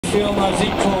Firma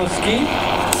Sikorsky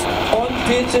und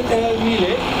PZL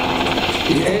S,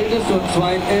 die älteste und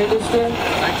zweitälteste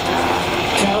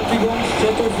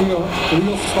Fertigungsstätte für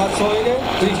Luftfahrzeuge,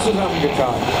 sich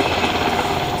zusammengetan.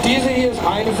 Diese hier ist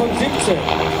eine von 17,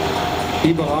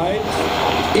 die bereits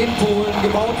in Polen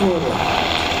gebaut wurde.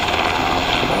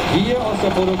 Hier aus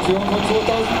der Produktion von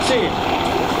 2010.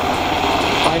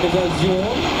 Eine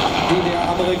Version, die der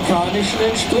amerikanischen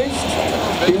entspricht,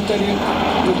 die unter dem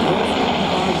Begriff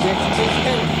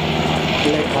A60M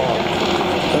Blak Hawk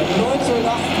seit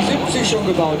 1978 schon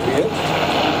gebaut wird.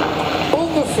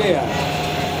 Ungefähr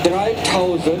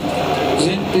 3000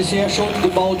 sind bisher schon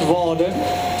gebaut worden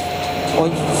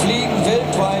und fliegen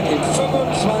weltweit in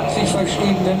 25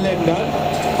 verschiedenen Ländern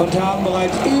und haben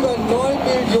bereits über 9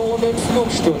 Millionen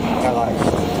Flugstunden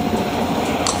erreicht.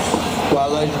 Well,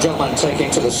 ladies and gentlemen,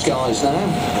 taking to the skies now.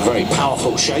 Very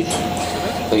powerful shape.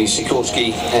 The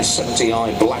Sikorsky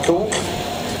S70i Blak Hawk.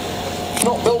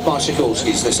 Not built by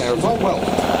Sikorsky's, this aeroplane, well,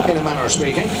 in a manner of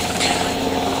speaking.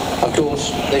 Of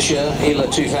course, this year, ILA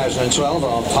 2012,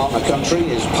 our partner country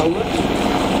is Poland.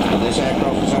 And this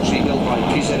aircraft was actually built by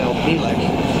PZL S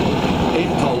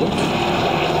in Poland.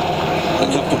 The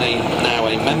company, now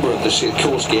a member of the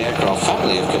Sikorsky aircraft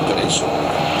family of companies.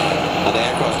 And the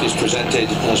aircraft is presented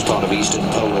as part of Eastern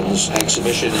Poland's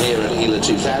exhibition here at ILA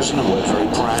 2000, and we're very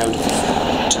proud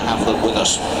to have them with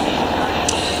us.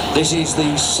 This is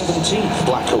the 17th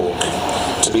Blak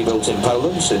Hawk to be built in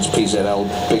Poland since PZL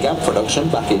began production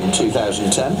back in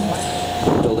 2010.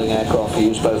 Building aircraft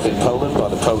used both in Poland by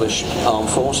the Polish Armed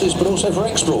Forces, but also for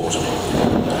export.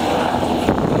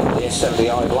 The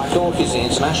S70i Blak Hawk is the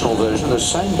international version of the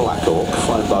same Blak Hawk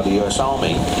flown by the US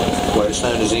Army, where it's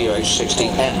known as the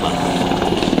UH-60M.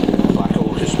 Blak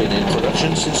Hawk has been in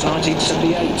production since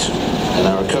 1978, and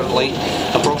there are currently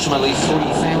approximately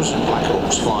 3,000 Blak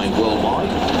Hawks flying worldwide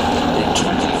in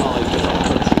 25 different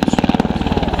countries.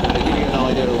 To give you an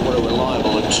idea of what a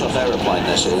reliable and tough aeroplane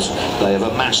this is, they have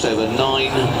amassed over 9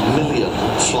 million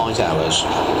flight hours.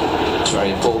 It's a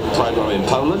very important program in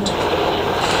Poland,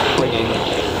 bringing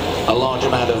a large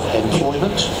amount of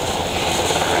employment,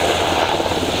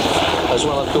 as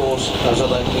well, of course, as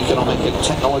other economic and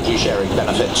technology sharing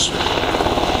benefits.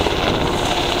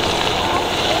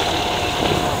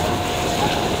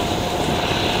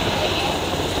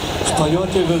 В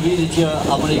Toyota вы видите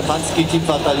американский тип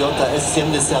вертолета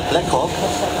S70 Blak Hawk.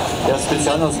 Я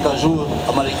специально скажу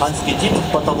американский тип,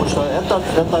 потому что этот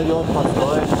вертолет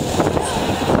построен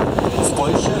в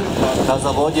Польше на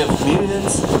заводе в Mielec.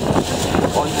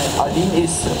 Он один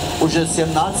из уже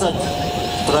 17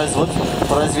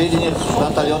 произведенных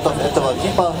вертолетов этого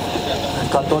типа,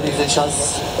 который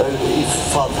сейчас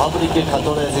в фабрике,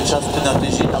 которая сейчас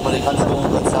принадлежит американскому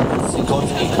концерну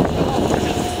Sikorsky.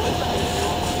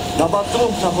 На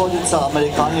борту находится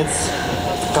американец,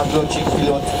 как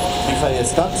летчик-пилот Михаил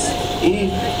Скакс,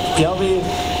 и первый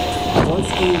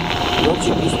польский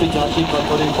летчик-испытатель,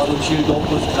 который получил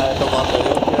допуск на этом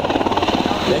вертолете,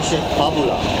 Leszek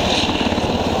Pabula.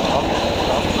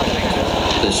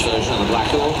 This version of the Blak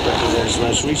Hawk represents the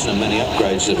most recent of many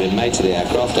upgrades that have been made to the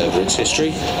aircraft over its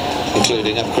history,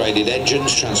 including upgraded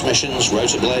engines, transmissions,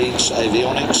 rotor blades,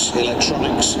 avionics,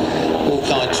 electronics, all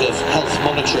kinds of health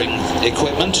monitoring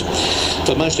equipment,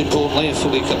 but most importantly a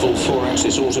fully coupled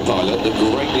 4-axis autopilot that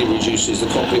greatly reduces the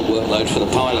cockpit workload for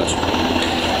the pilot.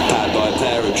 Powered by a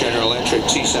pair of General Electric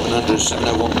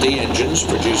T700-701D engines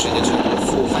producing a total of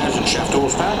 4,000 shaft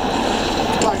horsepower,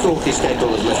 Blak Hawk is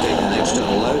capable of lifting an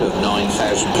external load of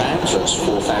 9,000 pounds, that's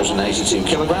 4,082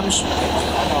 kilograms.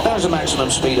 That has a maximum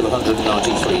speed of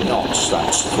 193 knots,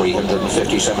 that's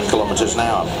 357 kilometers an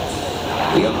hour.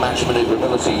 The unmatched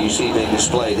manoeuvrability you see being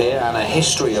displayed here, and a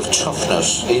history of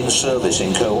toughness in service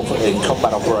in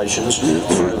combat operations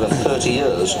for over 30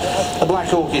 years. The Blak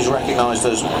Hawk is recognised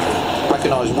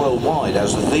worldwide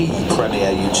as the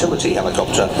premier utility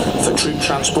helicopter for troop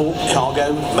transport,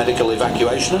 cargo, medical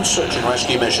evacuation and search and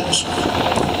rescue missions.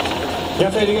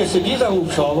 Ja, verehrte Gäste, dieser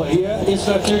Hubschrauber hier ist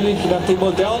natürlich nach dem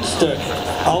modernsten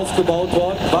aufgebaut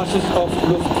worden, was es auf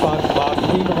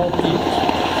Luftfahrtmarken überhaupt gibt.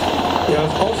 Er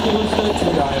ist ausgerüstet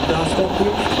mit einem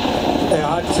Glascockpit.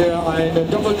 Er hat ein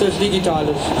doppeltes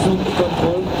digitales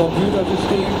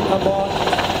Flugkontroll-Computersystem an Bord.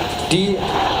 Die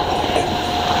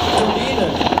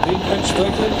Turbinen sind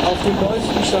entsprechend auf dem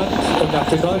neuesten Stand und nach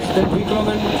den neuesten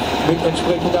Entwicklungen mit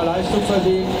entsprechender Leistung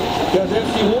versehen. Ja,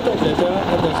 selbst die Rotorblätter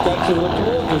und das ganze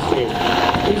Rotorensystem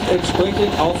ist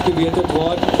entsprechend aufgewertet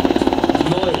worden,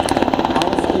 neu,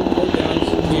 auf dem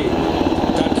modernsten Weg.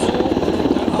 Dazu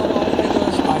dann aber auch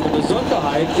eine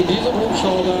Besonderheit in diesem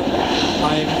Hubschrauber,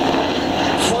 ein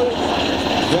voll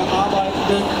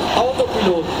bearbeitenden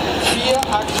Autopilot, 4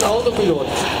 Achsen ein Autopilot,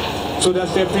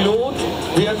 sodass der Pilot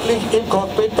wirklich im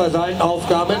Cockpit bei seinen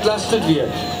Aufgaben entlastet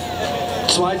wird.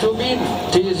 2 Turbinen,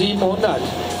 T700,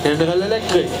 General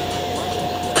Electric,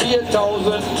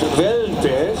 4000 Wellen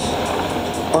PS.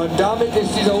 Und damit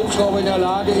ist dieser Hubschrauber in der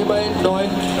Lage, immerhin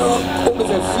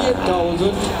ungefähr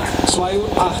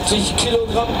 4082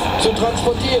 Kilogramm zu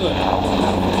transportieren.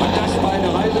 Und das bei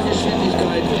einer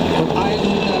Reisegeschwindigkeit von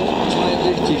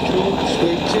 162 Knoten,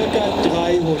 sprich ca.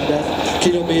 300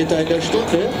 Kilometer in der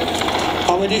Stunde.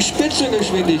 Aber die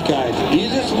Spitzengeschwindigkeit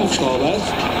dieses Hubschraubers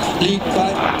liegt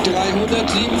bei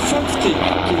 357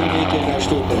 Kilometer in der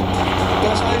Stunde.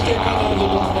 Das heißt, er kann also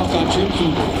doch noch ganz schön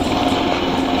zunehmen.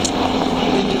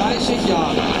 In 30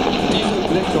 Jahren ist diese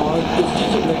Blak Hawk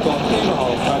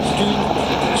überhaupt als Typ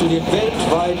zu dem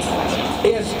weltweit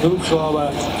ersten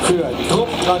Hubschrauber für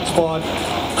Truppentransport,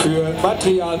 für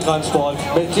Materialtransport,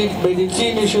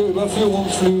 medizinische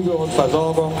Überführungsflüge und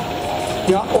Versorgung,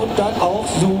 ja, und dann auch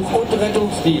Such- und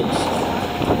Rettungsdienst.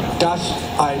 Das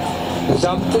ein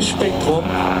gesamtes Spektrum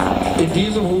in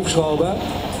diesem Hubschrauber,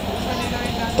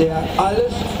 der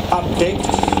alles abdeckt,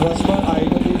 was man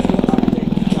eigentlich nur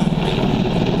abdecken kann.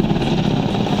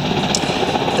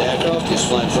 The aircraft is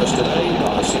flown for us today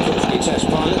by Sikorsky test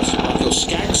pilot Michael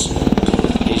Skaggs.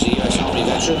 He's a US Army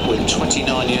veteran with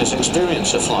 29 years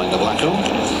experience of flying the Blak Hawk.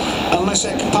 And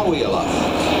Leszek Pawila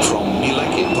from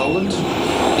Blak in Poland.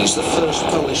 He's the first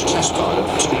Polish test pilot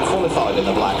to be qualified in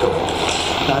the Blak Hawk.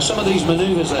 Now some of these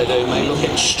manoeuvres they do may look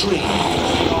extreme.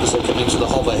 As they come into the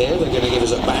hover here, they're going to give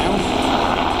us a bow.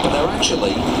 But they're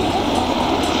actually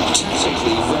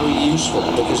tactically very useful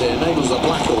because it enables the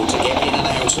Blak Hawk to get in and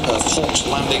out of hot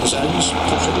landing zones,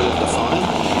 possibly under fire,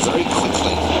 very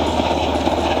quickly.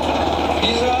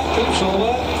 Dieser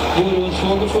Hubschrauber wurde uns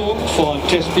vorgeflogen von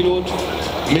Testpilot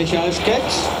Michael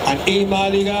Skaggs, ein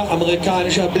ehemaliger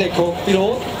amerikanischer Blak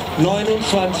Hawk-Pilot,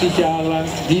 29 Jahre lang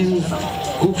diesen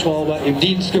Hubschrauber im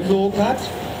Dienst geflogen hat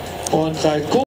und seit